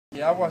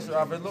Yeah, I watched it.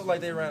 It looked like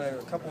they ran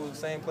a couple of the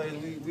same plays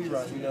we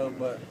run, you know,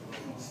 but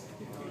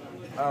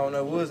I don't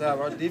know.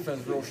 Our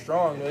defense real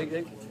strong.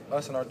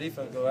 Us and our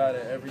defense go at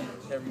it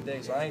every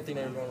day. So I didn't think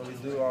they were going to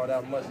really do all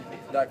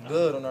that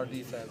good on our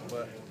defense.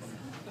 But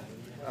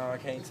I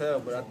can't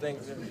tell. But I think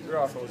their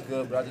offense was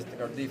good. But I just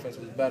think our defense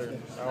was better.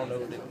 I don't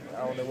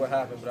know what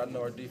happened, but I know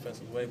our defense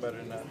was way better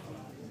than that.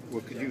 Well,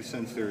 could you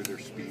sense their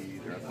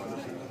speed, their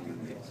athleticism,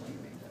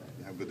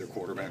 how good their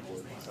quarterback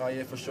was? Oh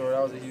yeah, for sure.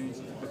 That was a huge.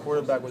 The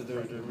quarterback was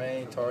their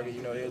main target.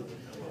 You know, they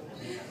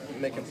were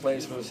making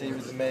plays for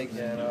receivers to make,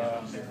 and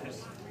I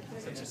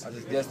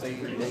just guess they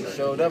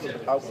showed up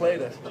and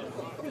outplayed us.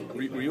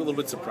 Were you a little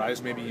bit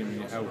surprised maybe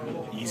in how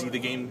easy the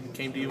game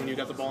came to you when you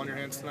got the ball in your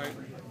hands tonight?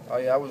 Oh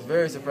yeah, I was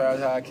very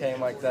surprised how I came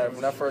like that.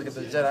 When I first got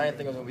the Jet, I didn't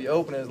think it was gonna be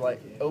open as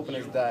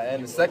that.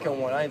 And the second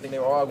one, I didn't think they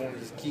were all gonna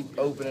just keep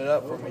opening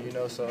up for me, you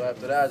know. So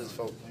after that, I just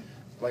felt,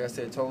 like I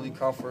said, totally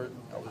comfort.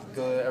 I was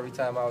good every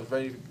time. I was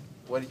ready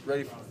for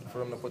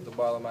them to put the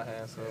ball in my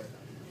hands. So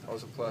that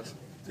was a plus.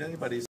 Did anybody